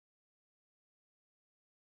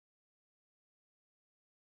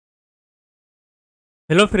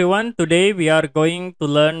Hello everyone, today we are going to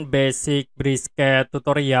learn basic BricsCAD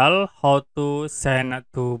tutorial how to send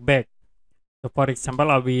to back. So for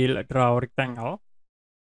example, I will draw a rectangle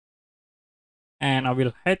and I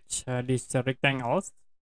will hatch these rectangles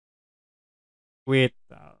with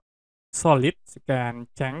solids. You can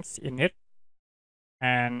change in it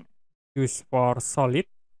and use for solid.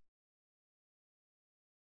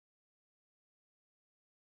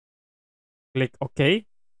 Click OK.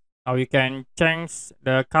 Now you can change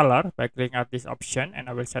the color by clicking at this option and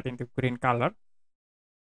I will set into green color.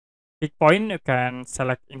 Pick point, you can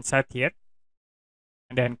select inside here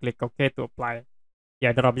and then click OK to apply. The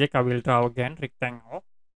other object I will draw again, rectangle.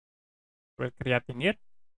 Will create in here.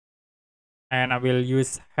 And I will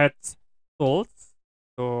use hatch tools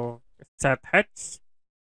to set hatch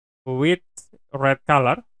with red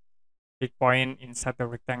color. Pick point inside the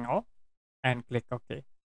rectangle and click OK.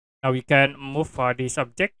 Now we can move these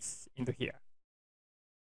objects into here.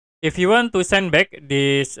 If you want to send back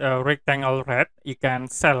this rectangle red, you can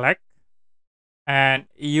select and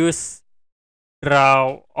use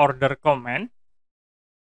draw order command.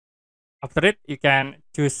 After it, you can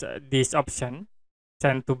choose this option,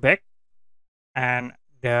 send to back, and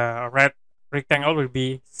the red rectangle will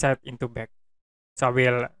be set into back. So I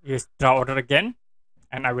will use draw order again,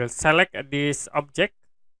 and I will select this object,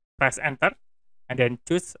 press enter, and then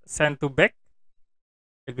choose send to back.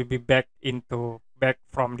 It will be back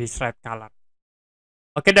from this red color.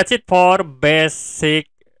 Okay, that's it for basic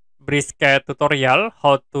BricsCAD tutorial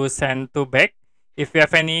how to send to back. If you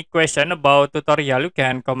have any question about tutorial, you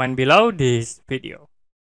can comment below this video.